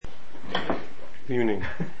Evening.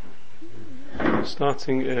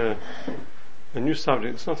 Starting a new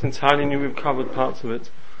subject. It's not entirely new. We've covered parts of it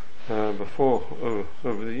before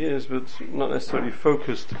over the years, but not necessarily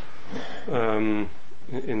focused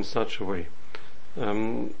in such a way.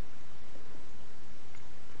 The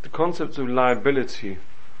concept of liability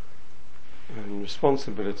and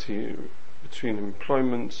responsibility between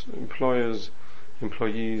employment, employers,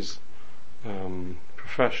 employees,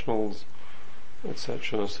 professionals,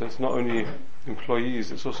 etc. So it's not only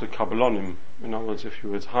employees, it's also kabalonim. In other words, if you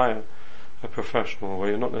would hire a professional where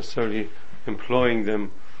you're not necessarily employing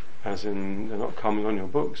them as in they're not coming on your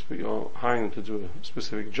books, but you're hiring them to do a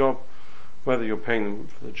specific job, whether you're paying them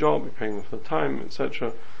for the job, you're paying them for the time,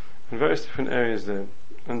 etc. in various different areas there.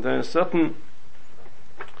 And there are certain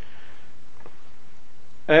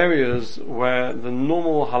areas where the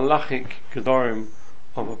normal halachic gedorim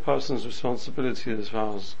of a person's responsibility as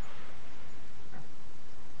far as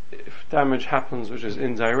if damage happens which is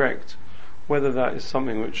indirect, whether that is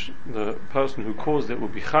something which the person who caused it will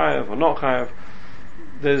be chayav or not chayav,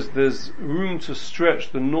 there's room to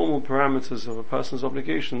stretch the normal parameters of a person's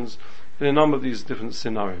obligations in a number of these different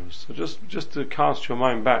scenarios. So just to cast your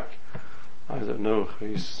mind back, I don't know,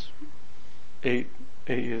 it's 8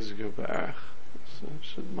 years ago, so it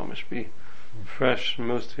should mamish be fresh in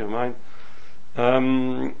most of your mind.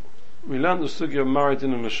 We learned the sugya of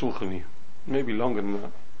Maridin and Meshulchani, maybe longer than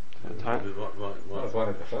that.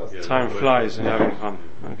 Time flies when you're having fun.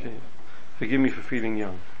 Okay, forgive me for feeling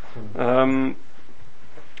young. And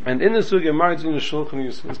in the sugya of Maridin and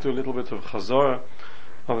Meshulchani, let's do a little bit of chazorah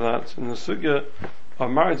of that. In the sugya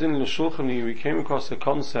of Maridin and Meshulchani, we came across a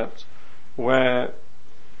concept where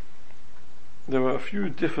there were a few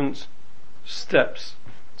different steps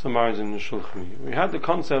to Maridin L'Shulchani. We had the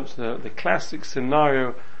concept, the classic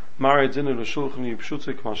scenario, Maridin L'Shulchani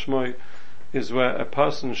Pshutik Mashmoi, is where a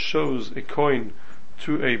person shows a coin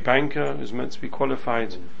to a banker who's meant to be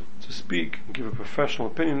qualified to speak and give a professional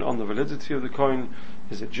opinion on the validity of the coin.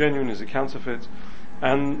 Is it genuine? Is it counterfeit?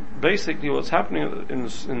 And basically what's happening in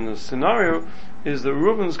the scenario is that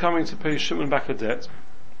Reuven's coming to pay Shimon back a debt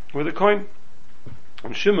with a coin.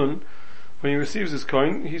 And Shimon, when he receives his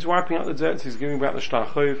coin, he's wiping out the debts, he's giving back the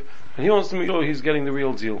shtar-chov, and he wants to make sure he's getting the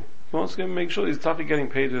real deal. He wants to make sure he's toughy getting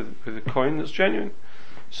paid with a coin that's genuine.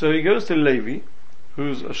 So he goes to Levi,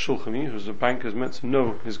 who's a shulchani, who's a banker, who's meant to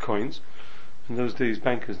know his coins. In those days,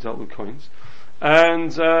 bankers dealt with coins.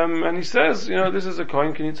 And he says, this is a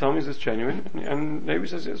coin, can you tell me is this genuine? And Levi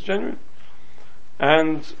says, it's genuine.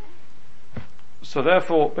 And so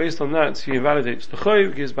therefore, based on that, he invalidates the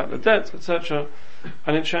chayv, gives back the debt, etc.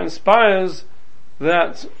 And it transpires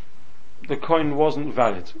that the coin wasn't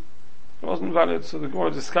valid. It wasn't valid, so the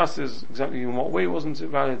Gemara discusses exactly in what way wasn't it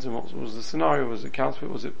valid, and what was the scenario. Was it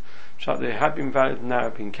counterfeit? Was it that it had been valid and now it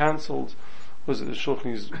had been cancelled? Was it the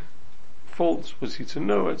shulchani's fault? Was he to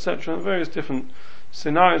know, etc. And various different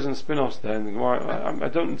scenarios and spin-offs there in the Gemara. I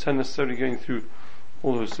don't intend necessarily going through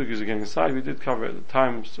all those sugyas again inside. We did cover it at the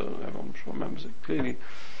time, so everyone I'm sure remembers it clearly.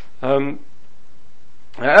 However,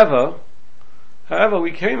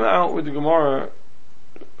 we came out with the Gemara,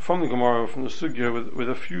 from the sugya, with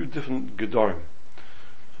a few different gedorim.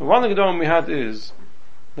 So one of the gedorim we had is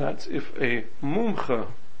that if a mumcha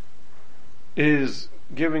is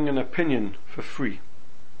giving an opinion for free,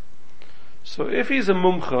 so if he's a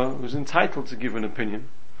mumcha who's entitled to give an opinion,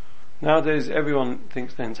 nowadays everyone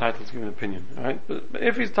thinks they're entitled to give an opinion, right? But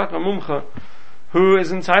if he's talking a mumcha who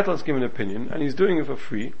is entitled to give an opinion and he's doing it for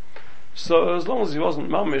free, so as long as he wasn't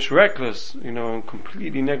mamish, reckless, and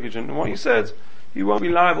completely negligent in what he said, he won't be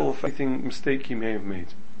liable for anything mistake he may have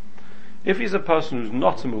made. If he's a person who's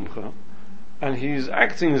not a mumcha, and he's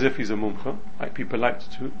acting as if he's a mumcha, like people like to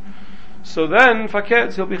do, so then,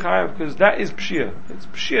 faket, he'll be chayav, because that is pshir. It's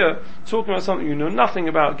pshir, talking about something you know nothing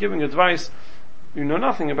about, giving advice you know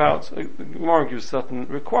nothing about. The Gemara gives certain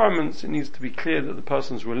requirements. It needs to be clear that the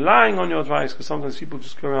person's relying on your advice, because sometimes people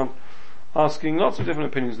just go around asking lots of different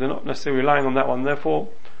opinions, they're not necessarily relying on that one. Therefore,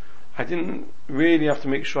 I didn't really have to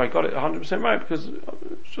make sure I got it 100% right, because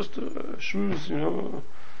it's just a shmooze,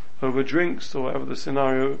 over drinks or whatever the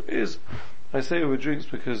scenario is. I say over drinks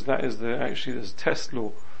because that is there's test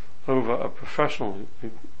law over a professional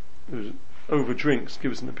who over drinks,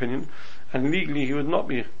 gives an opinion, and legally he would not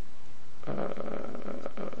be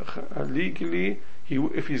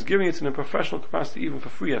if he's giving it in a professional capacity, even for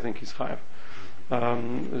free, I think he's chayav.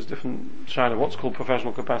 There's different shayla, what's called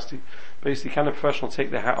professional capacity. Basically, can a professional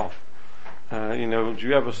take their hat off? Do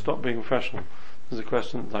you ever stop being professional? There's a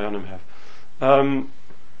question that Dayanim have.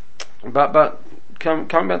 But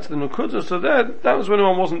coming back to the Nukudah, so that was when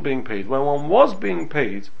one wasn't being paid. When one was being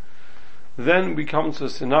paid, then we come to a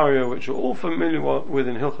scenario which you're all familiar with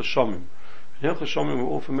in Hilchos Shomim. In Hilchos Shomim, we're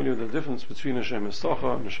all familiar with the difference between a Shem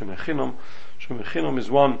Esacha and a Shem Echinam. Shem Echinam is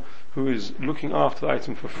one who is looking after the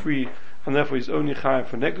item for free, and therefore he's only chayav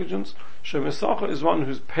for negligence. Shem Esacha is one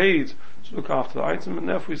who's paid to look after the item, and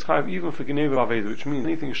therefore he's chayav even for Geneva Aveda, which means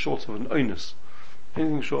anything short of an onus,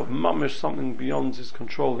 anything short of mamish, something beyond his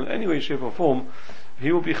control in any way, shape or form,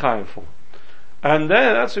 he will be chayav for. And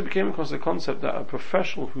there, that's where we came across the concept that a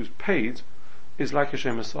professional who's paid is like a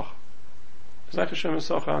Shem Esacha. It's like a Shem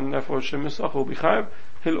Esacha, and therefore a Shem Esacha will be chayav,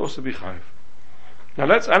 he'll also be chayav. Now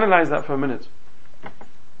let's analyze that for a minute.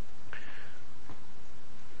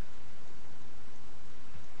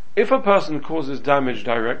 If a person causes damage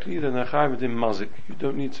directly, then they're chayav within mazik. You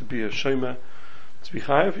don't need to be a shomer to be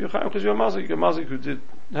chayav. You're chayav because you're a mazik. You're a mazik who did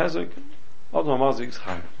hezek. Other mazik is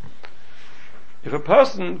chayav. If a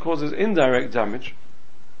person causes indirect damage,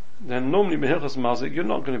 then normally mehilchas mazik, you're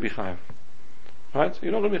not going to be chayav. Right?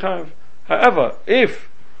 You're not going to be chayav. However, if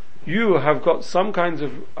you have got some kind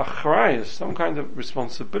of achrayus, some kind of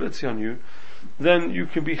responsibility on you, then you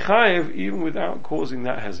can be chayav even without causing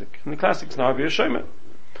that hezek. And the classics now be a shomer.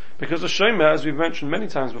 Because a shomer, as we've mentioned many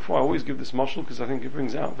times before, I always give this mashal because I think it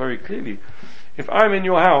brings it out very clearly. If I'm in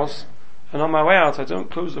your house and on my way out I don't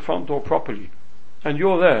close the front door properly, and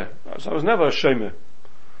you're there, so I was never a shomer,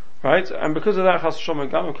 right? And because of that, chas shomer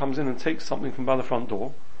gano comes in and takes something from by the front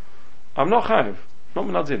door, I'm not chayav, not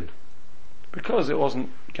minadin, because it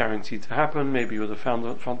wasn't guaranteed to happen. Maybe you would have found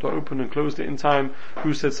the front door open and closed it in time.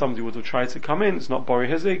 Who said somebody would have tried to come in? It's not bori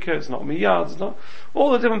hezekah, it's not miyad, it's not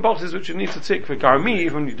all the different boxes which you need to tick for garmi,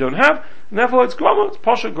 even if you don't have, and therefore it's groma, it's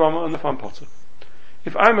posha groma, and the fan potter.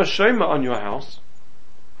 If I'm a shomer on your house,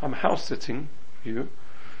 I'm house sitting for you,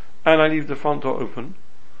 and I leave the front door open,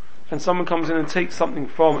 and someone comes in and takes something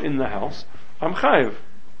from in the house, I'm chayav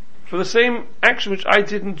for the same action which I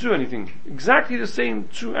didn't do anything. Exactly the same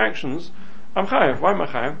two actions, I'm chayav. Why am I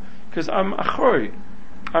chayav? Because I'm achroi.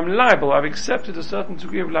 I'm liable. I've accepted a certain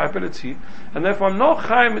degree of liability, and therefore I'm not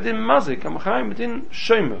chayav within mazik. I'm chayav within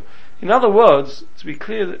shomer. In other words, to be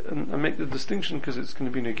clear and make the distinction, because it's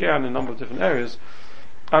going to be negaya in a number of different areas,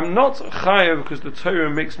 I'm not chayav because the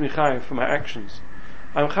Torah makes me chayav for my actions.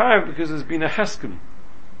 I'm chayav because there's been a heskem.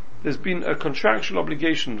 There's been a contractual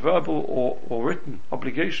obligation, verbal or written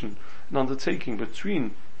obligation, an undertaking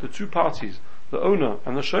between the two parties, the owner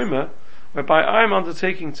and the shomer, whereby I'm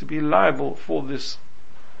undertaking to be liable for this,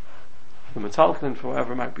 for the metaltlin, for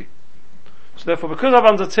whatever it might be. So therefore, because of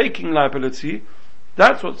undertaking liability,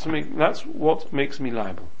 that's what makes me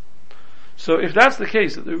liable. So if that's the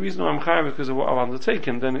case, that the reason I'm chayav is because of what I've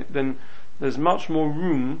undertaken, then there's much more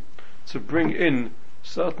room to bring in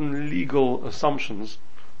certain legal assumptions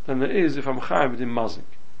than there is if I'm chayav within mazik.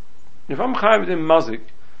 If I'm chayav within mazik,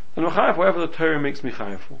 then I'm chayav whatever the Torah makes me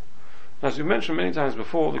chayav for. As we've mentioned many times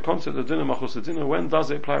before, the concept of dinner machos dinner, when does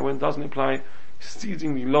it apply, when doesn't it apply,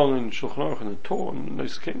 exceedingly long in Shulchan Aruch and the Torah and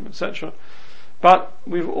Noskim, etc. But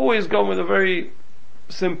we've always gone with a very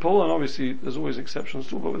simple, and obviously there's always exceptions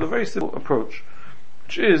too, but with a very simple approach,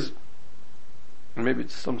 which is, and maybe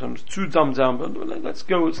it's sometimes too dumbed down, but let's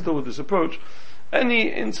go still with this approach.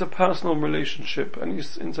 Any interpersonal relationship, any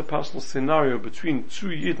interpersonal scenario between two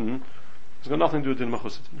Yidden has got nothing to do with din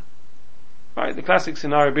machos dinner. Right? The classic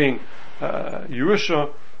scenario being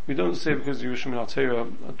Yerusha. We don't say because Yerusha min Torah,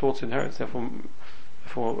 a daughter inherits, therefore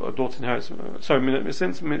a daughter inherits.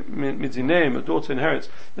 Since midzineim, a daughter inherits,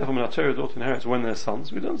 therefore min Torah, a daughter inherits when they're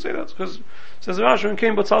sons. We don't say that because it says Rashi and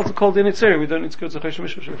came batal to call the Nitzir. We don't need to go to Cheshem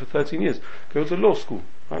Mishra for 13 years. Go to law school,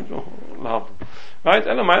 right? Right?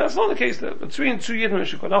 Elamai, that's not the case. That between two Yidden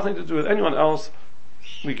which have got nothing to do with anyone else,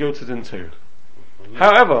 we go to the Nitzir.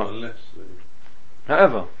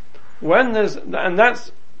 However, when there's, and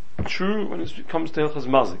that's true when it comes to Hilchas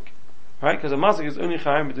mazik, right? Because a mazik is only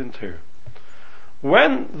chayav within Torah.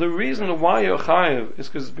 When the reason why you're chayav is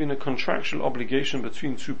because there's been a contractual obligation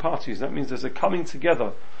between two parties, that means there's a coming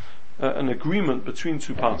together, an agreement between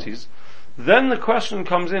two parties, then the question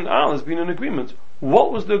comes in, there's been an agreement.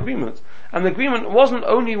 What was the agreement? And the agreement wasn't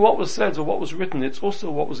only what was said or what was written, it's also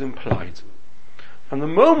what was implied. And the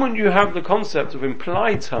moment you have the concept of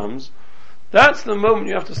implied terms, that's the moment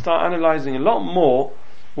you have to start analyzing a lot more.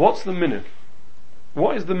 What's the minhag?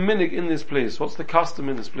 What is the minhag in this place? What's the custom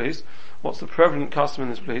in this place? What's the prevalent custom in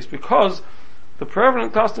this place? Because the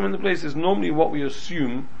prevalent custom in the place is normally what we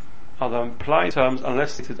assume are the implied terms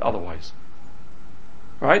unless stated otherwise.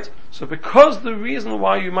 Right? So because the reason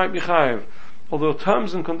why you might be chayav, although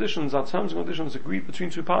terms and conditions are terms and conditions agreed between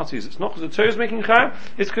two parties, it's not because the Torah is making chayav,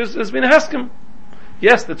 it's because there's been a heskem.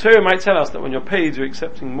 Yes, the Torah might tell us that when you're paid, you're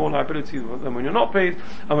accepting more liability than when you're not paid,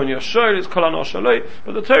 and when you're shol, it's kol ano sholoi.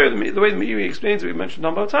 But the Torah, the way the Meiri explains it, we mentioned a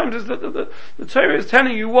number of times, is that the Torah is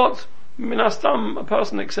telling you what minastam a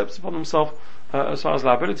person accepts upon himself as far as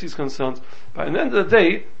liability is concerned. But at the end of the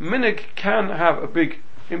day, minig can have a big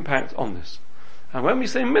impact on this. And when we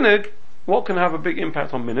say minig, what can have a big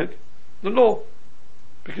impact on minig? The law.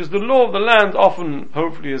 Because the law of the land often,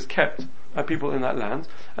 hopefully, is kept by people in that land,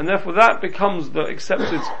 and therefore that becomes the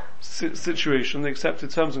accepted situation, the accepted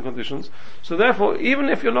terms and conditions. So therefore, even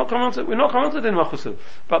if we're not commented in Machusa,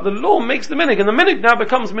 but the law makes the minig, and the minig now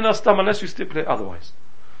becomes minastam unless you stipulate otherwise.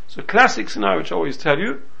 So classic scenario, which I always tell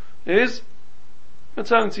you, is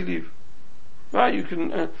maternity leave. Right? You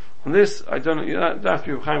can, on this, I don't know, that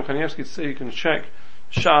you Chaim Kanievsky to say you can check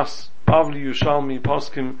Shas, Bavli, Yushalmi,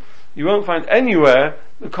 Poskim, you won't find anywhere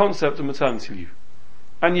the concept of maternity leave.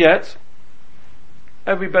 And yet,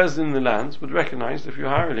 every Bezdin in the land would recognize that if you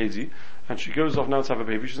hire a lady and she goes off now to have a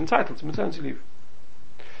baby, she's entitled to maternity leave.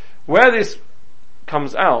 Where this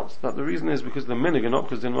comes out, that the reason is because the minig and not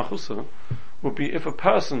because din machusa, would be if a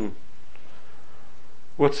person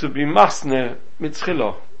were to be masne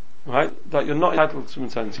mitzchila, right, that you're not entitled to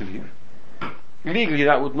maternity leave. Legally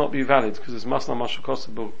that would not be valid because it's masna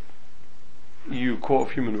mashakosable EU Court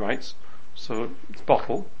of Human Rights, so it's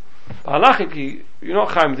bottle. Halachically, you're not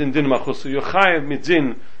chayav midin din machusa, you're chayav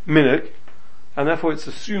midin minig, and therefore it's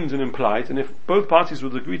assumed and implied, and if both parties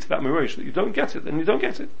would agree to that mirash that you don't get it, then you don't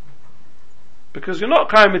get it. Because you're not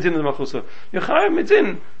chayav midin din machusa, you're chayav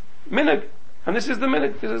midin minig, and this is the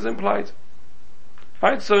minig, this is implied.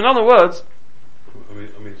 Right? So in other words, I mean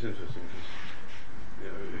it's interesting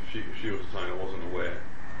because, if she was saying I wasn't aware.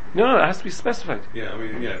 No, it has to be specified. Yeah,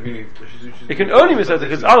 meaning she's it can only be said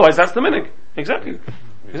because otherwise that's the minig. Exactly.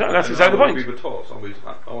 Exactly, that's exactly the point. We were taught,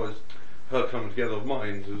 always her coming together of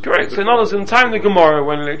minds. Correct. So in other words, in the time of the Gemara,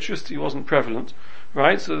 when electricity wasn't prevalent,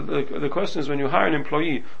 right? So the question is, when you hire an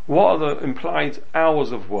employee, what are the implied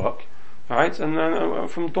hours of work, right? And then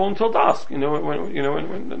from dawn till dusk,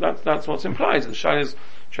 when that's what's implied. The shayla is, do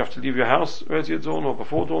you have to leave your house ready at dawn or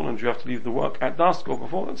before dawn, and do you have to leave the work at dusk or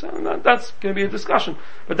before? That's going to be a discussion.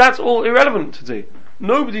 But that's all irrelevant today.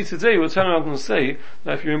 Nobody today will turn around and say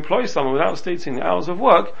that if you employ someone without stating the hours of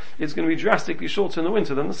work, it's going to be drastically shorter in the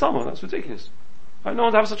winter than the summer. That's ridiculous. I don't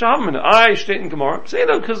want to have such a hum in it. I state in Gemara. Say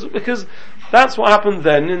that because that's what happened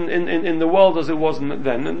then in the world as it was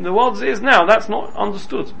then, and the world as it is now. That's not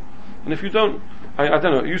understood. And if you don't, I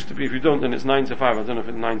don't know, it used to be if you don't then it's 9 to 5, I don't know if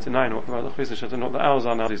it's 9 to 9 or I don't know what the hours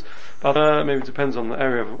are nowadays. But maybe it depends on the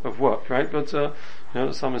area of work, right? But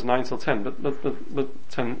some is 9 till 10, but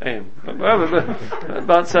 10 a.m. But whatever,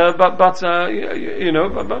 but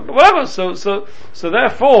whatever. So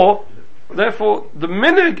therefore the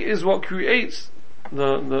minig is what creates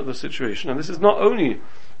the situation. And this is not only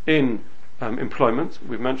in employment,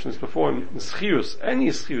 we've mentioned this before, in schirus, any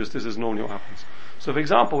schirus, this is normally what happens. So for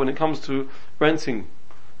example, when it comes to renting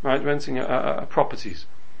properties,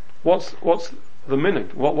 what's the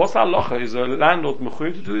minig? What's the halacha? Is a landlord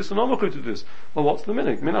mechuyev to do this or not mechuyev to do this? Well, what's the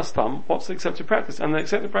minig? Minastam, what's the accepted practice? And the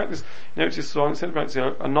accepted practice in Eretz Yisrael and accepted practice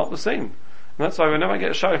are not the same. And that's why whenever I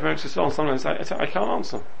get a shayla from Eretz Yisrael, sometimes I can't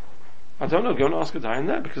answer. I don't know, go and ask a dayan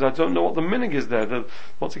there, because I don't know what the minig is there,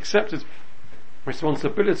 what's accepted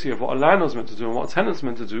responsibility of what a landlord's meant to do and what a tenant's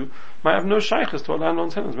meant to do might have no shaykhs to what a landlord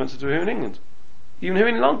and tenant's meant to do here in England. Even here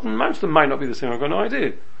in London, Manchester might not be the same, I've got no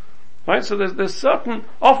idea. Right? So there's certain,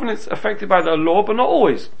 often it's affected by the law, but not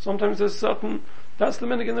always. Sometimes there's certain, that's the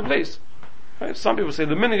minig in the place. Right? Some people say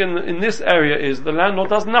the minig in this area is the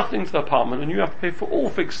landlord does nothing to the apartment and you have to pay for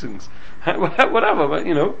all fixings. Whatever, but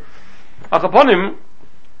Akaponim.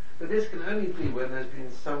 But this can only be when there's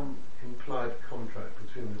been some implied contract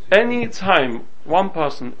between the two. Any time one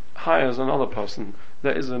person hires another person,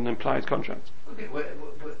 there is an implied contract. Okay,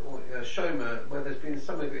 Shoma, where there's been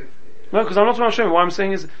some of it. No, because I'm not talking about Shoma. What I'm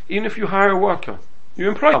saying is, even if you hire a worker, you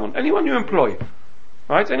employ someone, anyone you employ,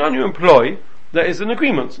 right? Anyone you employ, there is an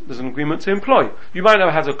agreement. There's an agreement to employ. You might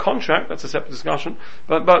have had a contract, that's a separate discussion,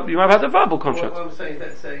 but you might have had a verbal contract. What I'm saying,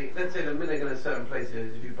 let's say the minig in a certain place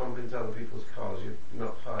is if you bump into other people's cars, you're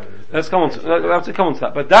not hired. Let's come on to, we'll have to come on to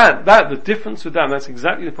that. But that, the difference with that, and that's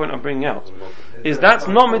exactly the point I'm bringing out, is that's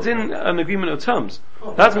not within an agreement of terms.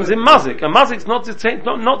 That's within mazik. And mazik's not dictated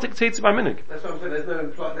by minig. That's what I'm saying,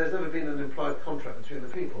 there's never been an implied contract between the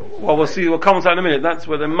people. Well, we'll come on to that in a minute. That's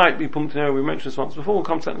where there might be punctinary, we mentioned this once before, we'll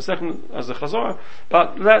come to that in a second as a chazorah.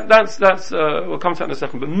 But that's we'll come to that in a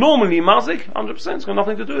second. But normally mazik, 100%, it's got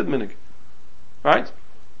nothing to do with minig. Right?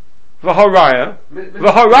 V'haraya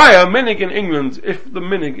minig in England, if the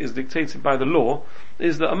minig is dictated by the law,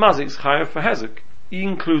 is that a mazik's chayav for hezek,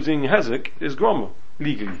 including hezek, is groma.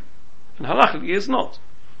 legally. And halachically it's not.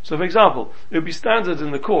 So for example, it would be standard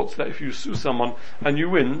in the courts that if you sue someone and you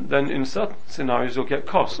win, then in certain scenarios you'll get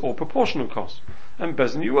costs or proportional costs. And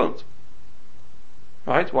Bezin you won't.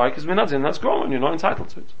 Right? Why? Because minadin, that's groma and you're not entitled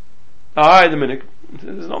to it. The minik.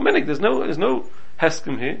 There's not minik, there's no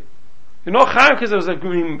heskim here. You're not chayav because there was an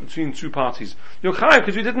agreement between two parties. You're chayav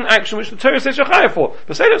because you did an action which the Torah says you're chayav for.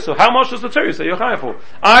 But say so, how much does the Torah say you're chayav for?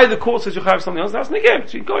 The court says you're chayav for something else, that's negay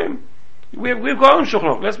between goyim. We've got our own shulchan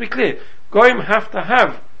aruch, let's be clear. Goyim have to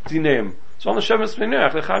have dineim. So on the Shemus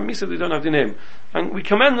Pneuach, the Chaim Misa, they don't have dineim. And we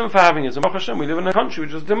commend them for having it. And Baruch Hashem, we live in a country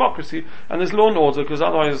which is democracy, and there's law and order, because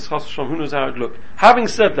otherwise, Chas V'Shalom, who knows how it look. Having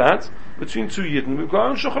said that, between two Yidden, we've got our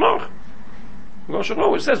own shulchan aruch. We've got a shulchan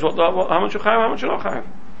aruch which says how much you're chayav, how much you're not chayav.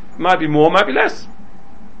 It might be more, might be less.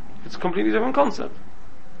 It's a completely different concept.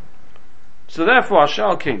 So therefore,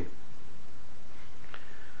 Ashal King,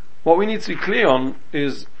 what we need to be clear on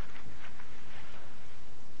is,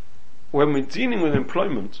 when we're dealing with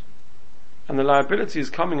employment, and the liability is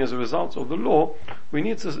coming as a result of the law, we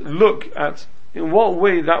need to look at in what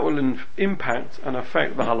way that will impact and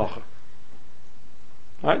affect the halacha.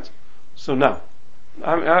 Right? So now,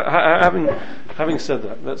 having said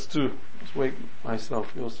that, let's wake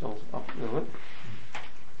myself, yourselves up a little bit.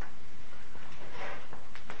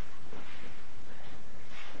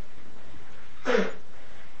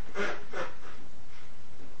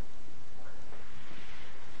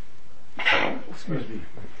 Excuse me.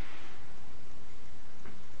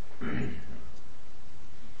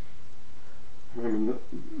 Remember,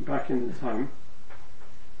 back in the time,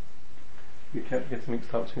 we kept getting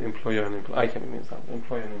mixed up between employer and employee. I kept getting mixed up,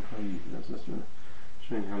 employer and employee. That's just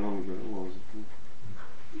showing how long ago it was.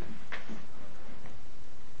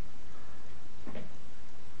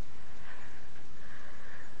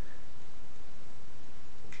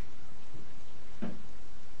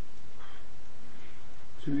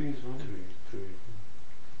 Two years, right? 2 years.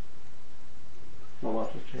 Not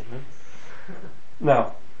much has changed, huh?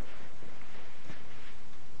 Now,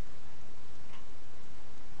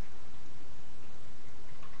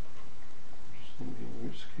 just thinking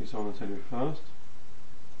which case I want to tell you first.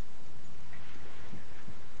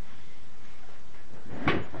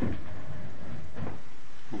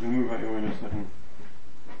 We can move out your way in a second.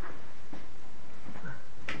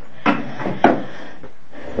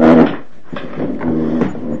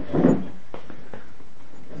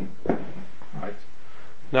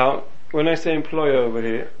 Now, when I say employer over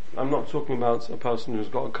here, I'm not talking about a person who's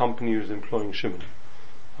got a company who's employing Shimon.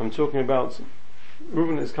 I'm talking about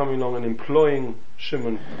Reuven is coming along and employing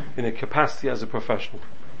Shimon in a capacity as a professional.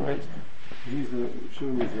 Right?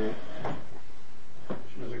 Shimon is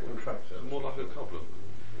a contractor. It's more like a coupler.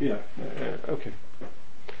 Yeah, okay.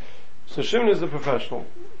 So Shimon is a professional.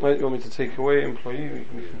 Right, you want me to take away employee?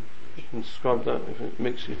 We can scrub that if it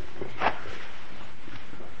makes you.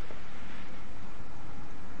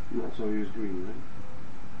 That's why I use green,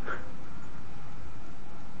 right?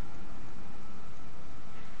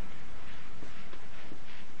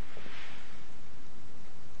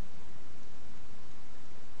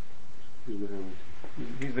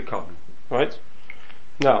 He's the carbon, right?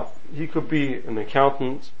 Now, he could be an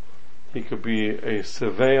accountant, he could be a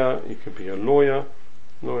surveyor, he could be a lawyer.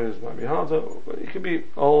 Lawyers might be harder, but he could be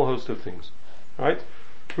a whole host of things, right?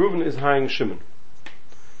 Reuven is hiring Shimon.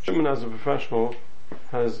 Shimon, as a professional,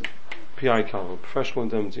 has PI cover, professional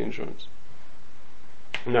indemnity insurance.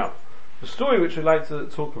 Now, the story which I'd like to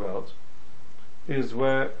talk about is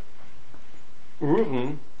where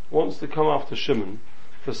Reuven wants to come after Shimon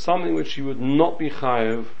for something which he would not be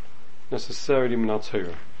chayav necessarily min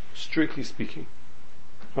Torah, strictly speaking.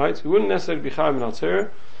 Right? He wouldn't necessarily be chayav min Torah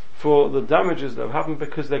for the damages that have happened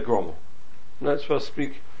because they're groma. Let's first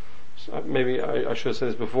speak. Maybe I should have said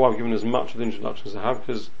this before. I've given as much of the introduction as I have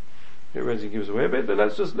because it already gives away a bit, but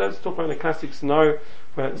let's talk about a classic scenario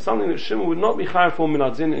where something that Shimon would not be chayav for min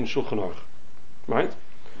adin in Shulchan Aruch. Right?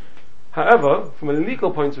 However, from a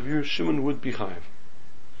legal point of view, Shimon would be chayav.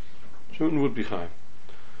 Shimon would be chayav.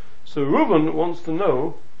 So Reuven wants to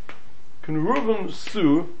know, can Reuven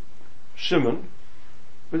sue Shimon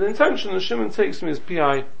with the intention that Shimon takes him his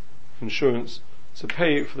PI insurance to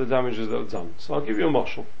pay for the damages that are done? So I'll give you a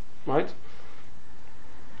mashal, right?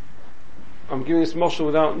 I'm giving this mashal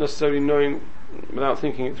without necessarily knowing, without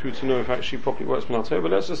thinking it through to know if it actually properly works for Nato,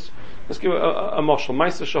 but let's give it a mashal.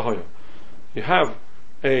 Ma'aser Shahoya. You have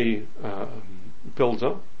a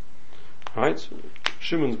builder, right?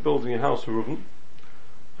 Shimon's building a house for Reuven,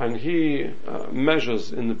 and he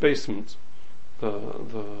measures in the basement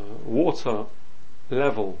the water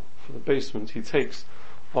level for the basement. He takes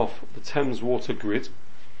off the Thames water grid,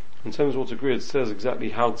 and Thames water grid says exactly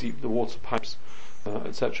how deep the water pipes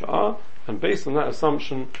etc. are, and based on that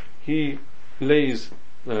assumption, he lays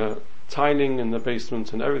the tiling in the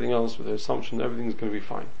basement and everything else with the assumption that everything's going to be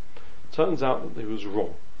fine. Turns out that he was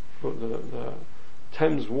wrong. But the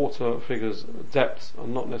Thames water figures, depths are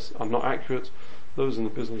not accurate. Those in the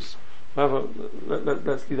business, however,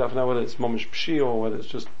 let's leave that for now, whether it's mamish pshia or whether it's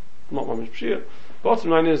just not mamish pshia.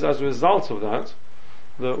 Bottom line is, as a result of that,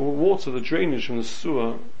 the water, the drainage from the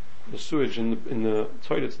sewage in the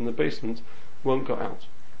toilets in the basement won't go out.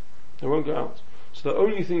 It won't go out. So the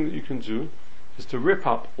only thing that you can do is to rip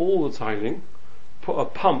up all the tiling, put a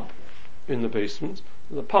pump in the basement,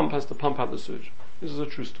 and the pump has to pump out the sewage. This is a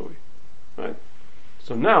true story, right?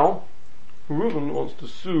 So now, Reuben wants to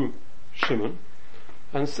sue Shimon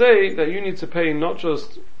and say that you need to pay not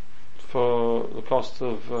just for the cost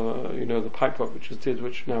of the pipe work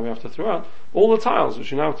which now we have to throw out, all the tiles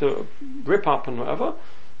which you now have to rip up and whatever,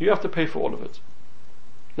 you have to pay for all of it.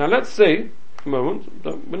 Now let's say, for a moment,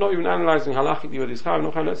 we're not even analysing halachically whether it's chayav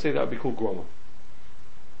or no, let's say that would be called groma.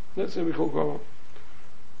 Let's say we call groma.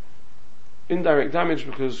 Indirect damage,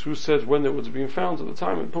 because who said when it would have been found at the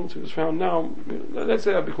time and puncture was found now? Let's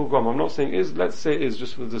say that would be called groma. I'm not saying is, let's say it is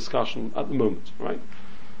just for the discussion at the moment, right?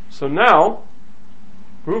 So now,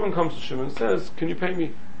 Reuben comes to Shimon and says, can you pay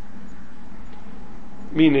me?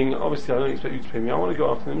 Meaning, obviously I don't expect you to pay me, I want to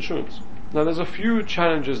go after the insurance. Now there's a few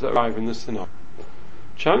challenges that arrive in this scenario.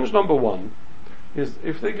 Challenge number one is,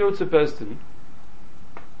 if they go to Beis Din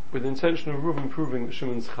with the intention of Reuben proving that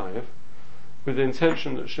Shimon's chayav, with the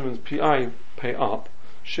intention that Shimon's PI pay up,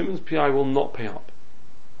 Shimon's PI will not pay up.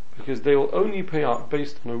 Because they will only pay up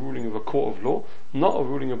based on a ruling of a court of law, not a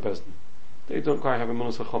ruling of Beis Din. They don't quite have a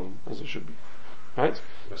Manas HaChamim, as it should be. Right?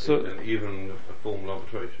 And even a formal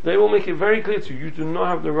arbitration. They will make it very clear to you, you do not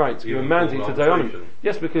have the right to give a mandate to Dayanim.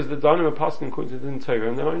 Yes, because the Dayanim are passing according to the Torah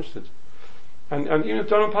and they're not interested. And even if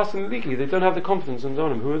Dayanim are passing legally, they don't have the confidence in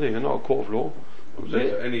Dayanim. Who are they? They're not a court of law. We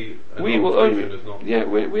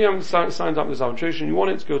haven't signed up this arbitration. You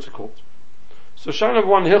want it to go to court. So shine of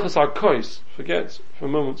one Hilchas Arkois, forget for a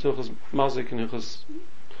moment Hilchas Mazik and Hilchas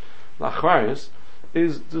Lachrayas,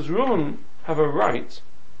 is, does Reuben have a right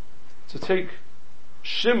to take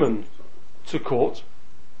Shimon to court?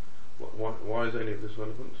 Why is any of this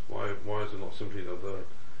relevant? Why is it not simply that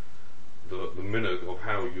the minhag of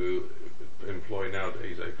how you employ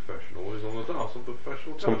nowadays a professional is on the das of the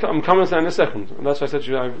professional? So I'm coming to that in a second, and that's why I said to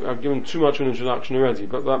you I've given too much of an introduction already.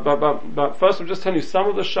 But first I'm just telling you some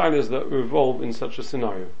of the shilas that revolve in such a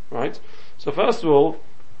scenario, right? So first of all,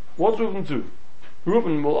 what does Reuben do?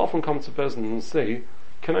 Reuben will often come to Beis Din and say,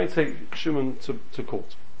 can I take Shimon to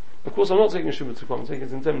court? Of course I'm not taking Shimon to court, I'm taking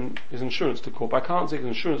his insurance to court, but I can't take his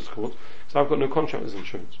insurance to court because I've got no contract with his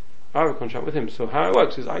insurance. I have a contract with him. So how it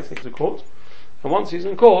works is I take him to court, and once he's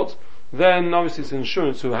in court, then obviously it's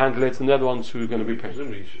insurance who handle it, and they're the ones who are going to be paying.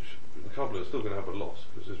 Presumably the couple are still going to have a loss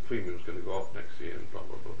because his premium's going to go up next year and blah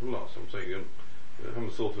blah blah blah. So I'm saying you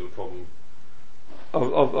haven't sorted the problem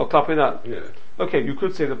of clapping that. Yeah. Okay, you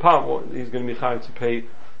could say the part what he's going to be chayav to pay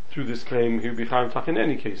through this claim, he'll be chayav tak in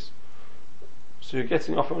any case. So you're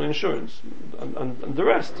getting off on insurance and the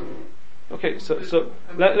rest. Okay, so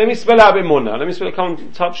let me spell out a bit more now. Let me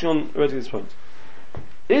come touching on already this point.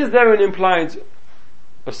 Is there an implied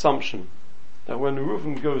assumption that when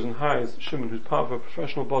Reuven goes and hires Shimon, who's part of a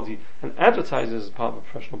professional body, and advertises as part of a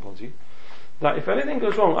professional body, that if anything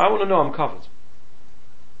goes wrong, I want to know I'm covered?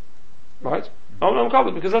 Right? I want to know I'm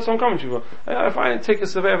covered because that's what I'm coming to. If I take a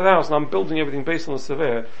surveyor of the house and I'm building everything based on the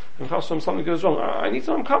surveyor, and if something goes wrong, I need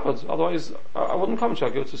to know I'm covered. Otherwise, I wouldn't come to. I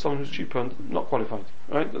go to someone who's cheaper and not qualified,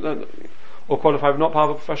 right? Or qualified, but not part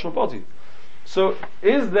of a professional body. So,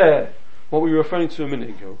 is there what we were referring to a minute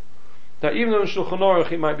ago? That even though in Shulchan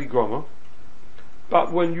Aruch it might be groma,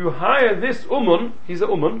 but when you hire this umun, he's a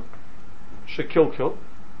umun, shekilkil,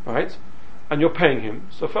 right? And you're paying him.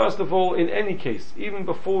 So first of all, in any case, even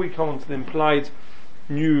before we come on to the implied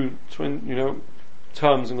new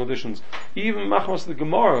terms and conditions, even machmas the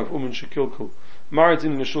Gemara of umun shekilkil,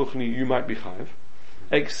 maridin l'shulchani, you might be chayiv.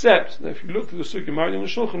 Except that if you look through the sugya maridin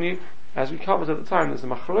l'shulchani, as we covered at the time, there's a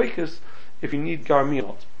machlokes if you need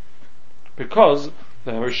garmiot. Because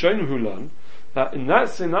the Rishonim who learn that in that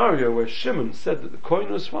scenario where Shimon said that the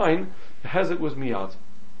coin was fine, the hezek was miyad.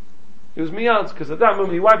 It was miyad because at that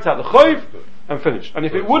moment he wiped out the choiv and finished. And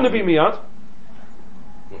if it wouldn't have been miyad,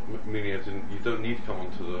 meaning as in you don't need to come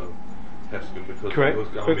onto the Heskin because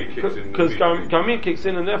Garmi kicks in. Because Garmi kicks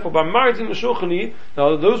in, and therefore by married in the Shulchani,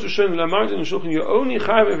 now those who show that married in the Shulchani, you're only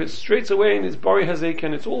chayav if it's straight away and it's bari hazek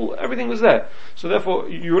and it's all, everything was there. So therefore,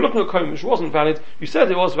 you were looking at a coin which wasn't valid, you said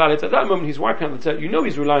it was valid, at that moment he's wiping out the tet, you know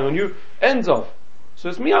he's relying on you, ends off. So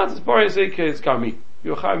it's miyad, it's bari hazek, it's Garmi.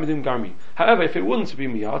 you're chayav midim garmi. However, if it wouldn't be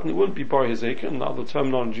miyad and it wouldn't be bar hizek and other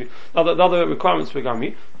terminology, other requirements for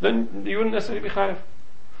garmi, then you wouldn't necessarily be chayav.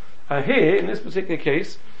 Here, in this particular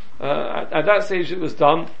case, at that stage it was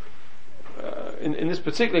done. In this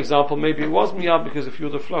particular example, maybe it was miyad because if you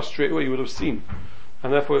would have flushed straight away, you would have seen,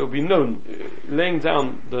 and therefore it would be known. Laying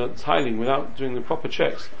down the tiling without doing the proper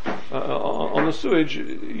checks on the sewage,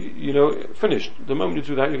 finished. The moment you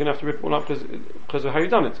do that, you're going to have to rip it all up because of how you've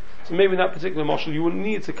done it. So maybe in that particular marshal, you wouldn't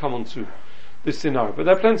need to come onto this scenario. But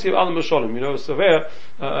there are plenty of other mashalim. A surveyor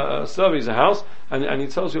surveys a house and he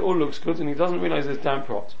tells you all looks good, and he doesn't realize there's damp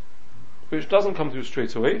rot, which doesn't come through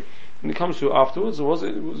straight away. And it comes through afterwards, or was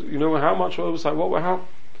it how much oversight, how,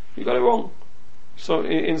 you got it wrong. So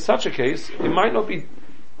in such a case, it might not be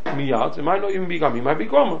miyad, it might not even be gami, it might be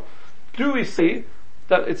grama. Do we see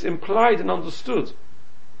that it's implied and understood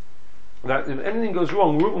that if anything goes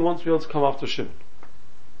wrong, Reuben wants to be able to come after Shimon?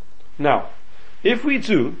 Now, if we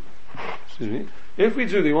do, that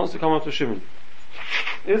he wants to come after Shimon,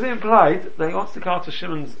 is it implied that he wants to come after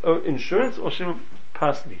Shimon's insurance or Shimon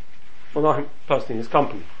personally? Well, not him personally, his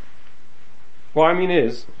company. What I mean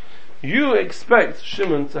is, you expect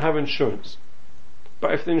Shimon to have insurance,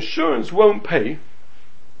 but if the insurance won't pay,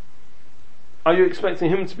 are you expecting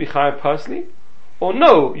him to be chayav personally? Or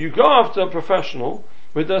no, you go after a professional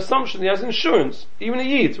with the assumption he has insurance, even a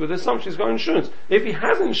yid with the assumption he's got insurance. If he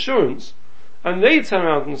has insurance, and they turn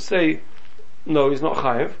around and say, no, he's not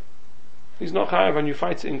chayav, and you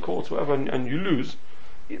fight it in court or whatever, and you lose,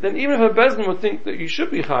 then even if a bezdin would think that you should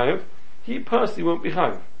be chayav, he personally won't be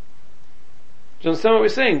chayav. Do you understand what we're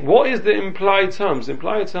saying? What is the implied terms? The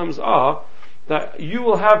implied terms are that you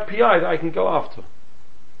will have PI that I can go after.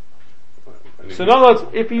 So in other words,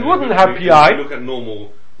 if he wouldn't have PI... If you look at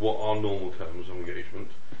what are normal terms of engagement,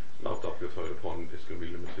 lav dafka told upon, it's going to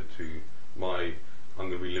be limited to I'm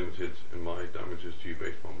going to be limited in my damages to you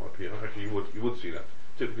based on my PI. Actually, you would see that.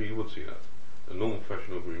 Typically you would see that. A normal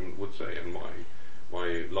professional agreement would say, and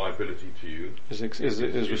my liability to you is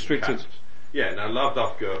restricted. Capped. Yeah, now lav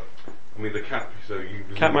dafka, the cap, so you...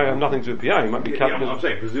 Cap might have nothing to do with PI, it might be cap... Yeah, I'm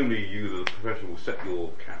saying, presumably you, the professional, will set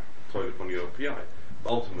your cap told upon your PI.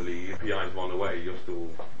 But ultimately, if PI's run away, you're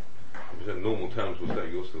still... normal terms will say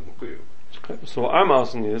you're still clear. So what I'm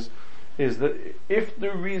asking is that if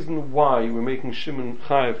the reason why we're making Shimon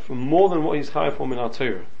chayav for more than what he's chayav for in our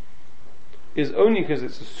Torah is only because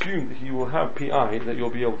it's assumed that he will have PI that you'll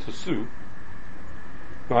be able to sue,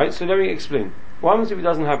 right? So let me explain. What happens if he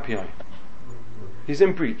doesn't have PI? He's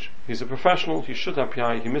in breach. He's a professional. He should have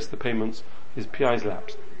PI. He missed the payments. His PI is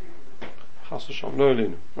lapsed.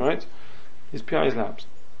 Right? His PI is lapsed.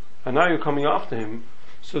 And now you're coming after him.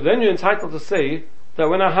 So then you're entitled to say that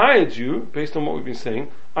when I hired you, based on what we've been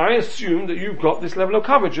saying, I assume that you've got this level of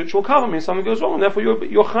coverage which will cover me if something goes wrong, and therefore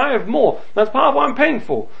you're chayav more. That's part of what I'm paying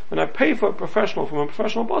for. When I pay for a professional from a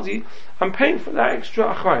professional body, I'm paying for that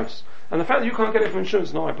extra achayvs. And the fact that you can't get it from insurance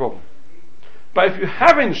is not my problem. But if you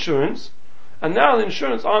have insurance, and now the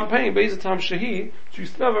insurance I'm paying based on time shahi, do you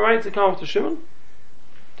still have a right to come after Shimon?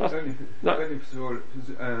 Presumably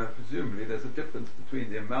there's a difference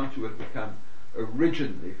between the amount you would become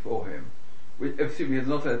originally for him,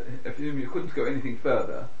 assuming you couldn't go anything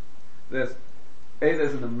further. There's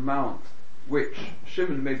an amount which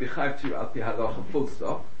Shimon may be chayav to al pi halacha, full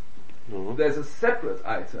stop. Mm-hmm. There's a separate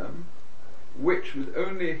item which would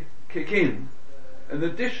only kick in an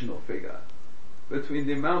additional figure between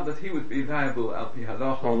the amount that he would be viable al pi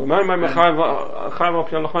halacha. Well, the man might be chayav al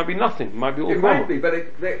pi halacha, might be nothing. It might be all it might be, but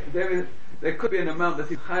there could be an amount that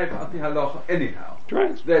he's chayav al pi halacha anyhow.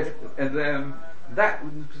 Right. That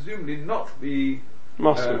would presumably not be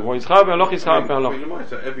Well, he's chayav al pi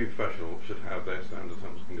halacha. Every professional should have their standard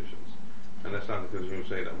terms and conditions. And their standard conditions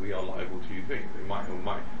say that we are liable to you things. They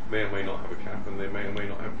may or may not have a cap, and they may or may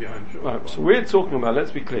not have PI insurance. Right, so we're talking about,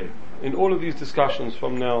 let's be clear, in all of these discussions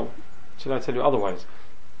from now, till I tell you otherwise,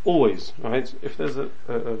 always, right, if there's a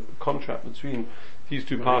contract between these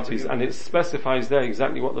two parties and it specifies there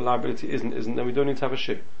exactly what the liability is and isn't, then we don't need to have a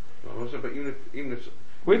share. But even if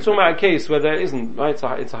we're talking about a case where there isn't, right, it's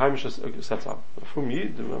a Haimish setup. From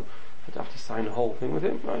you, I'd have to sign the whole thing with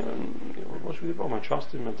him, right, and what should we do? I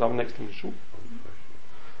trust him, I'd have next to him to shoot.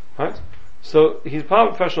 Right? So he's part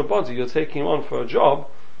of a professional body, you're taking him on for a job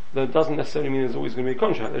that doesn't necessarily mean there's always going to be a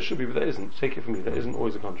contract. There should be, but there isn't. Take it from me, there isn't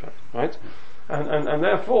always a contract. Right? And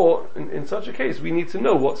therefore, in such a case, we need to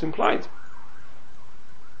know what's implied.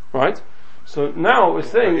 Right? So now we're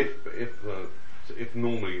saying... If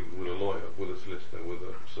normally with a lawyer, with a solicitor, with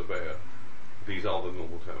a surveyor, these are the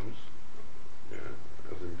normal terms,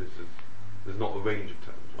 as in there's not a range of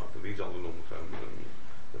terms, right? But these are the normal terms, and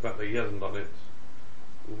the fact that he hasn't done it,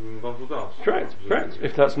 Correct.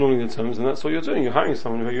 If that's normally the terms, then that's what you're doing. You're hiring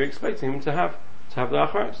someone who you're expecting him to have the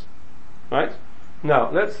acharis. Right?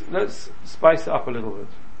 Now, let's spice it up a little bit.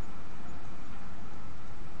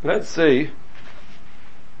 Let's say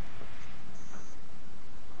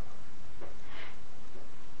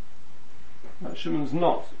that Shimon's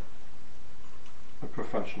not a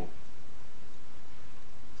professional.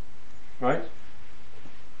 Right?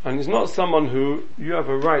 And he's not someone who you have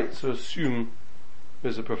a right to assume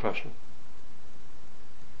is a professional.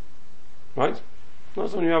 Right? Not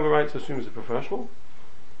someone you have a right to assume is a professional.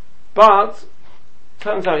 But,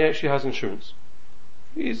 turns out he actually has insurance.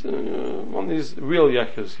 He's one of these real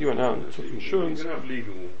yakkers. He went out and took insurance. You can have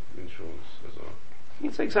legal insurance as well. He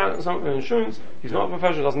takes out some insurance. He's not a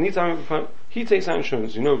professional, doesn't need to have a professional. He takes out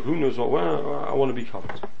insurance. You know, who knows what, well, I want to be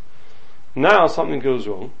covered. Now something goes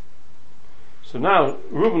wrong. So now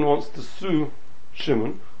Reuben wants to sue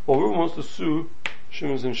Shimon, or Reuben wants to sue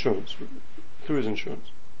Shimon's insurance, through his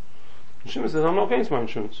insurance. And Shimon says, I'm not going to my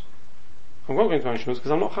insurance. I'm not going to my insurance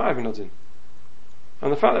because I'm not chayav in adin.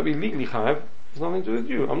 And the fact that we legally chayav has nothing to do with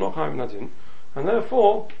you. I'm not chayav in adin. And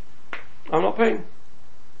therefore, I'm not paying.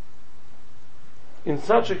 In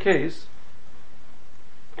such a case,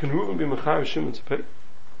 can Reuben be mechayav Shimon to pay?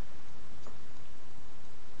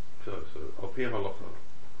 So Al Pi Halacha,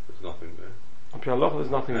 there's nothing there. Al Pi Halacha,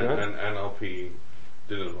 there's nothing there. And Al Pi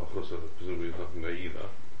Din Halacha, so presumably there's nothing there either.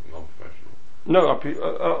 Non-professional. No, Al Pi,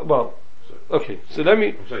 well, okay. So let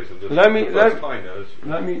me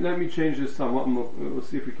change this somewhat, and we'll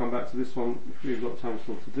see if we come back to this one if we've got time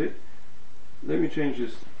still today. Let me change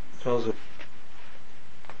this.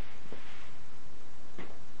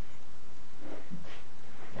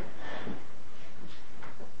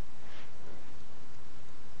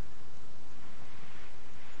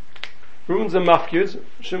 Reuben's a mafkid,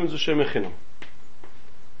 Shimon's a shem echinam.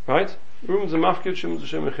 Right? Reuben's a mafkid, Shimon's a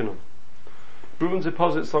shem echinam. Reuben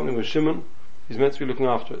deposits something with Shimon, he's meant to be looking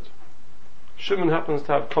after it. Shimon happens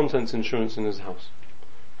to have contents insurance in his house.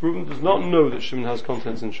 Reuben does not know that Shimon has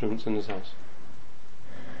contents insurance in his house.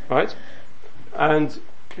 Right? And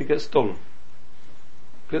it gets stolen.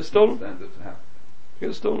 Gets stolen? Standard to have.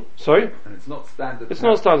 Gets stolen. Sorry? And it's not standard. It's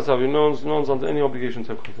not standard to have. No one's under any obligation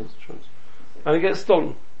to have contents insurance. And it gets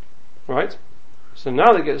stolen. Right? So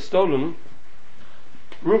now that it gets stolen,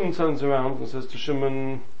 Reuben turns around and says to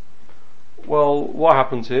Shimon, well, what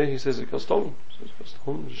happened here? He says it got stolen. He says it got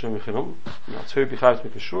stolen. Now, to be chayav to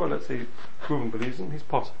make sure, let's say Reuben believes him, he's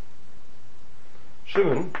potter.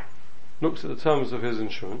 Shimon looks at the terms of his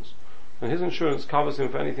insurance, and his insurance covers him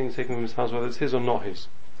for anything taken from his house, whether it's his or not his.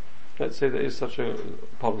 Let's say there is such a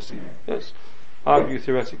policy. Yes. Argue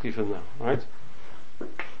theoretically for now, right?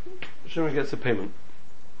 Shimon gets a payment.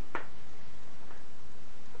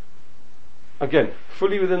 Again,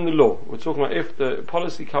 fully within the law. We're talking about if the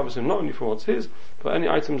policy covers him not only for what's his, but any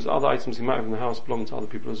other items he might have in the house belong to other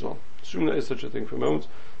people as well. Assume there is such a thing for a moment.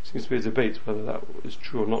 Seems to be a debate whether that is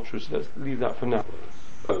true or not true, so let's leave that for now.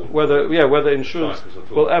 Whether insurance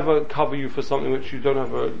will ever cover you for something which you don't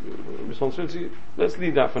have a responsibility, let's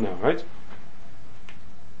leave that for now, right?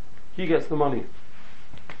 He gets the money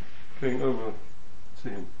going over to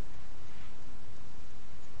him.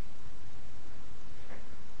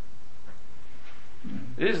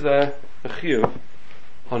 Is there a chiyuv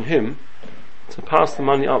on him to pass the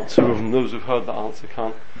money up to Reuben? Those who've heard the answer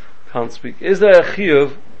can't speak. Is there a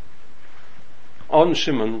chiyuv on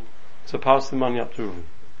Shimon to pass the money up to Reuben?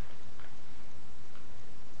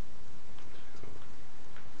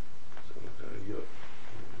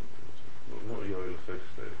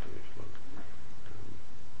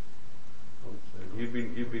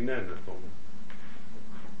 You've been nana from.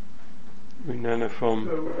 Nana from.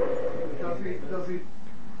 So does he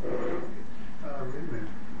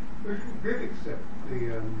did accept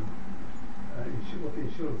what the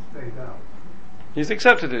insurance paid out? He's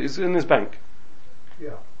accepted it. It's in his bank.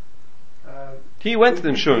 Yeah. He went to the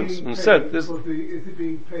insurance and said, "This." Is it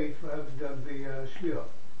being paid for having done the shmir?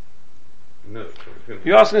 No.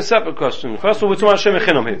 You're asking a separate question. First of all, we're talking about Shem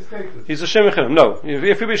Echinam here. He's a Shem Echinam. No.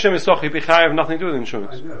 If he be Shem Esoch, he'd be chayav, nothing to do with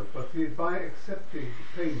insurance. I know, but by accepting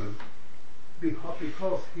the payment,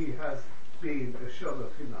 because he has been a Shalach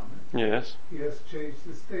Hinam, Yes. he has changed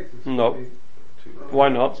his status. No. Why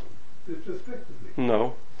not? Retrospectively.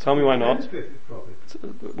 No. Tell me why not. Benefited from it.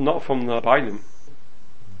 Not from the Bailim.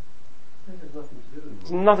 It's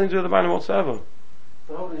nothing to do with the Bailim whatsoever.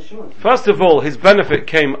 First of all, his benefit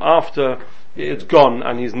came after it's gone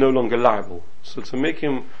and he's no longer liable. So to make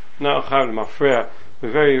him now chayav mafreya,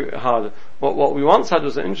 we're very hard. What we once had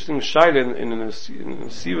was an interesting shaila in a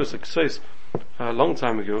serious success a long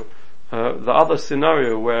time ago. The other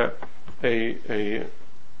scenario where a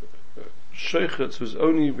Sheichetz was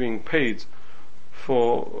only being paid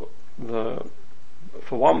for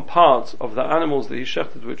one part of the animals that he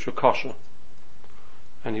shechted which were kosher,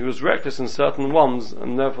 and he was reckless in certain ones,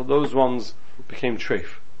 and therefore those ones became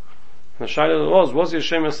treif. And the shaila was he a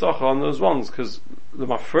shem esacha on those ones? Because the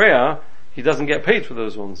mafreya, he doesn't get paid for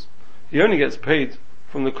those ones. He only gets paid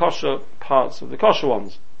from the kosher parts of the kosher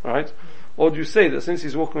ones, right? Or do you say that since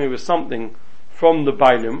he's walking away with something from the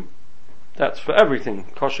bailim, that's for everything,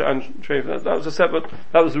 kosher and treif?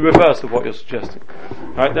 That was the reverse of what you're suggesting,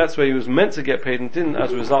 right? That's where he was meant to get paid and didn't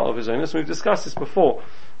as a result of his own. So we've discussed this before,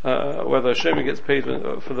 whether a shomer gets paid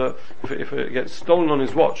if it gets stolen on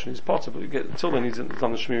his watch and his potter, but until then he's done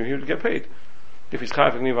the shmir, he would get paid. If he's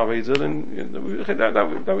chayv gniv aveidah,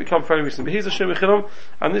 then that we come fairly recently. But he's a shomer chidam,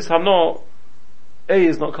 and this hana A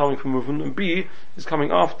is not coming from Reuven, and B is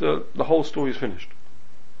coming after the whole story is finished.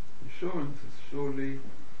 Insurance is surely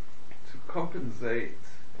to compensate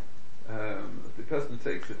the person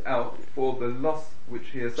who takes it out for the loss which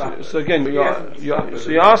he has suffered. So again,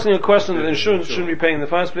 you're asking a question that insurance shouldn't be paying in the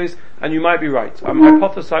first place, and you might be right. I'm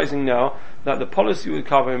hypothesizing now that the policy would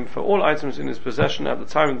cover him for all items in his possession at the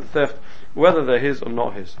time of the theft, whether they're his or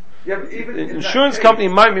not his. Yeah, but even the insurance company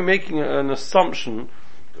might be making an assumption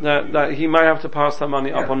that he might have to pass that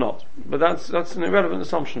money up or not, but that's an irrelevant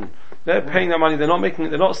assumption. They're paying that money. They're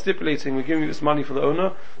not stipulating we're giving you this money for the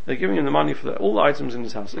owner. They're giving him the money for all the items in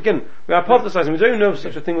his house. Again, we're hypothesizing. We don't even know if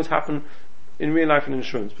such a thing would happen in real life in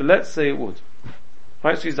insurance, but let's say it would.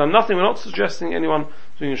 Right? So he's done nothing. We're not suggesting anyone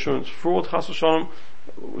doing insurance fraud. Chas v'shalom.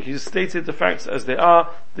 He's stated the facts as they are.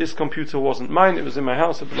 This computer wasn't mine. It was in my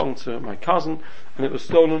house. It belonged to my cousin, and it was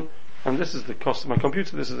stolen. And this is the cost of my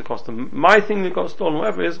computer, this is the cost of my thing that got stolen,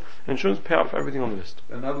 whatever it is, insurance pay out for everything on the list.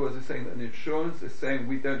 In other words, it's saying that an insurance is saying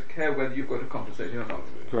we don't care whether you've got to compensate him or not.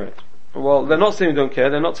 Correct. Well, they're not saying we don't care,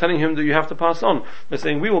 they're not telling him that you have to pass on. They're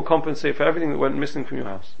saying we will compensate for everything that went missing from your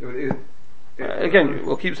house. Again,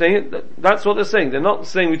 we'll keep saying it, that's what they're saying. They're not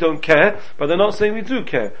saying we don't care, but they're not saying we do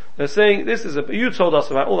care. They're saying you told us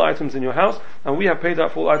about all the items in your house, and we have paid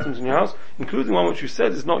out for all items in your house, including one which you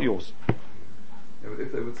said is not yours. Yeah, but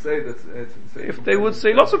if they would say that, if they would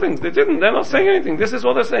say lots of things, they didn't. They're not saying anything. This is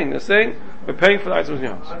what they're saying. They're saying we're paying for the items in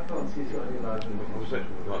your house. I can't see any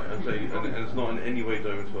Right, and it's not in any way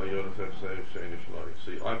going to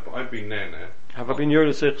See, I've been there now. Have I been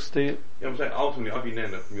your Steve? Yeah, I'm saying ultimately I've been there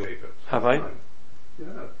from your Chayfetz. Have I?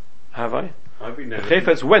 Yeah. Have I? I've been there. The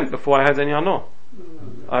Chayfetz went before I had any Hano.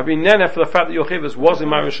 I've been there for the fact that your Chayfetz was in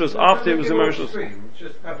my Rishus after it was in my Rishus.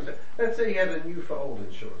 Let's say he had a new for old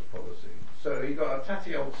insurance policy. So he got a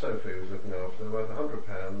tatty old sofa he was looking after, worth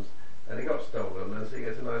 £100, and he got stolen, and so he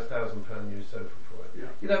gets a nice £1,000 new sofa for it. Yeah.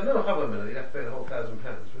 You'd have no hubba minute, you'd have to pay the whole £1,000,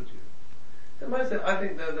 would you? I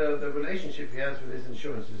think the relationship he has with his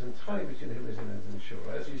insurance is entirely between him and his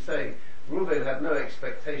insurer. As you say, Reuven had no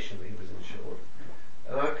expectation that he was insured,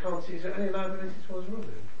 and I can't see any liability towards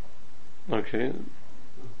Reuven. Okay.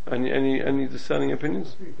 Any discerning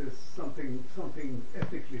opinions? I think there's something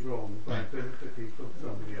ethically wrong by benefiting from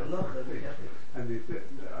somebody else. And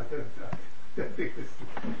I don't think this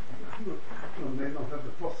may not have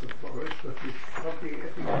the process for it, but it's something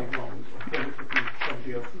ethically wrong by benefiting from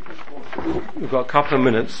somebody else's. We've got a couple of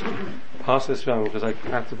minutes. Pass this round because I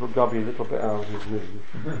have to put Gabi a little bit out of his mood.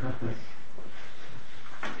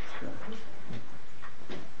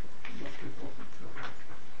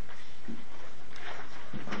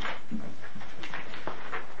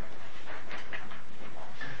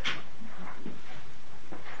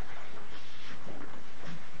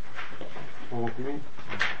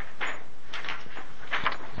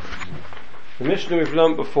 The Mishnah we've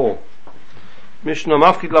learned before. Mishnah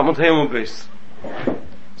Mafkid Lamot Heyam Beis.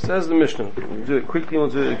 Says the Mishnah. We'll do it quickly and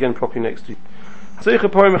we'll do it again properly next week. So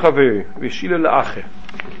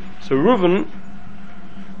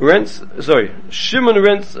Shimon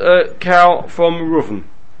rents a cow from Reuven.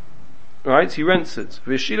 Right? He rents it.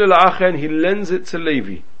 And he lends it to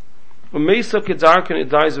Levi. And it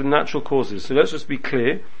dies of natural causes. So let's just be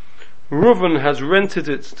clear. Reuven has rented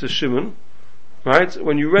it to Shimon. Right?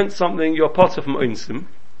 When you rent something, you're potter from Einsim.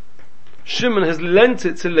 Shimon has lent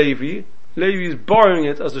it to Levi. Levi is borrowing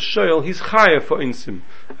it as a shoyl. He's chayav for Einsim.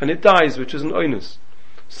 And it dies, which is an oinus.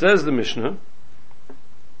 Says the Mishnah,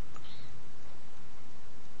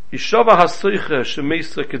 Shimon makes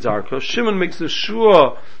a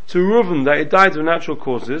sure to Reuven that it died of natural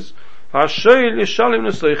causes. And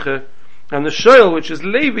the shoyl, which is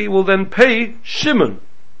Levi, will then pay Shimon.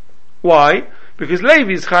 Why? Because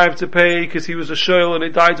Levi is chayav to pay because he was a shoyl and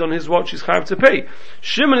it died on his watch. He's chayav to pay.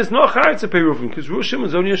 Shimon is not chayav to pay Reuven because Shimon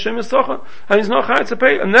is only a shem esacha and he's not chayav to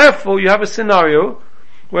pay. And therefore, you have a scenario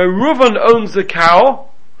where Reuven owns the cow,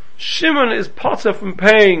 Shimon is potter from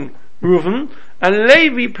paying Reuven, and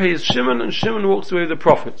Levi pays Shimon, and Shimon walks away with the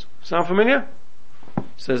profit. Sound familiar?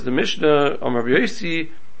 Says the Mishnah on Rabbi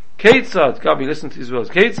Yossi, Keitzad, Gabi, listen to these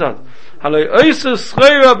words, Keitzad,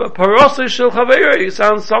 it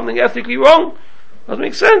sounds something ethically wrong. Doesn't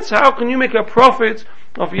make sense. How can you make a profit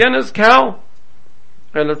of Yena's cow?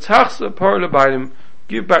 Give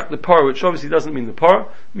back the par, which obviously doesn't mean the par,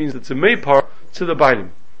 means the tzemei par to the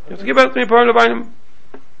bailim. You have to give back the tzemei par to the bailim.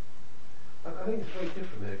 I think it's very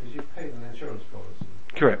different there, because you've paid an insurance policy.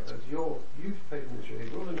 Correct. You've paid an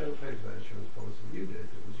insurance, Reuven never paid for that insurance policy, you did.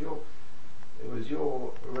 It was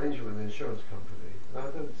your arrangement with the insurance company. And I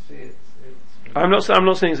don't see it. I'm not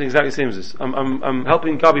saying it's exactly the same as this. I'm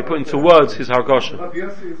helping Gabi put into words his hargasha.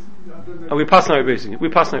 And we're passing out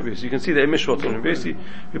Rebbeisi. You can see that in Mishwat on Rebbeisi.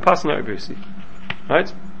 We're passing out Rebbeisi.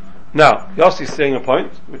 Right? Now, Yossi is saying a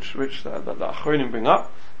point, which the Achronim bring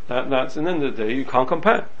up, that's at the end of the day, you can't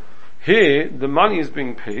compare. Here, the money is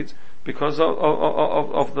being paid because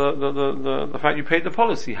of the fact you paid the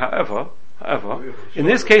policy. However, in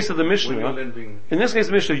this case of the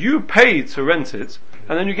Mishnah, you paid to rent it,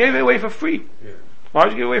 and then you gave it away for free. Yeah. Why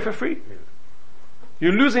did you give it away for free? Yeah.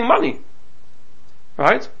 You're losing money.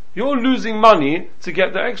 Right? You're losing money to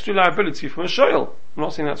get the extra liability from a shoyl. I'm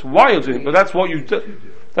not saying that's why you're doing it, but that's what you do.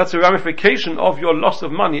 That's a ramification of your loss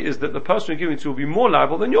of money, is that the person you're giving it to will be more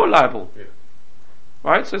liable than you're liable. Yeah.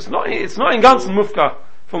 Right? So it's not in Ganzen Mufka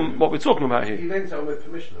from what we're talking about here. He lent on with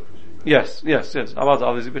permission, I presume. Yes. Right? So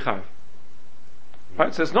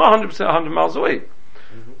it's not 100% 100 miles away.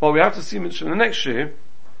 Mm-hmm. What we have to see mentioned in the next year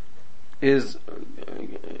is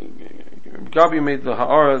Gabi made the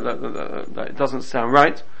ha'ara that it doesn't sound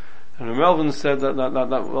right, and Melvin said that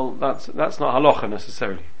that's not halacha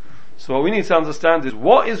necessarily. So what we need to understand is,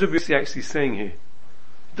 what is Rabbi Yossi actually saying here?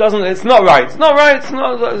 It's not right. It's not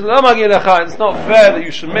fair that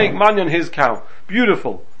you should make money on his cow.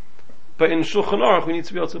 Beautiful. But in Shulchan Aruch we need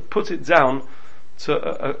to be able to put it down to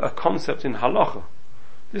a concept in halacha.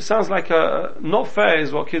 This sounds like not fair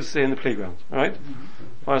is what kids say in the playground, right?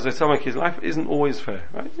 As I tell my kids, life isn't always fair,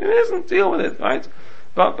 right? It isn't, deal with it, right?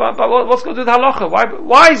 But what's got to do with halacha?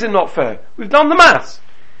 Why is it not fair? We've done the maths.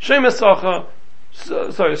 Soicha,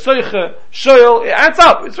 shoyl, it adds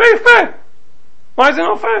up. It's very fair. Why is it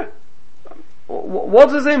not fair? What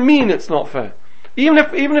does it mean it's not fair? Even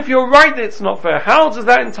if you're right that it's not fair, how does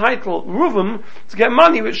that entitle Reuven to get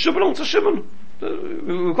money which should belong to Shimon?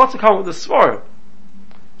 We've got to come up with the svara.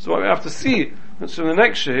 So what we have to see from the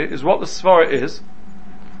next year is what the svara is,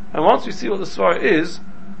 and once we see what the svara is,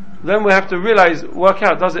 then we have to work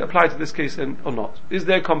out, does it apply to this case or not? Is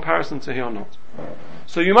there a comparison to here or not?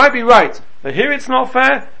 So you might be right that here it's not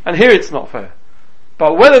fair and here it's not fair.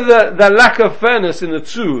 But whether the lack of fairness in the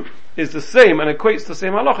two is the same and equates to the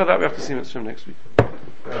same halacha, that we have to see from next week.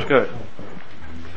 Good.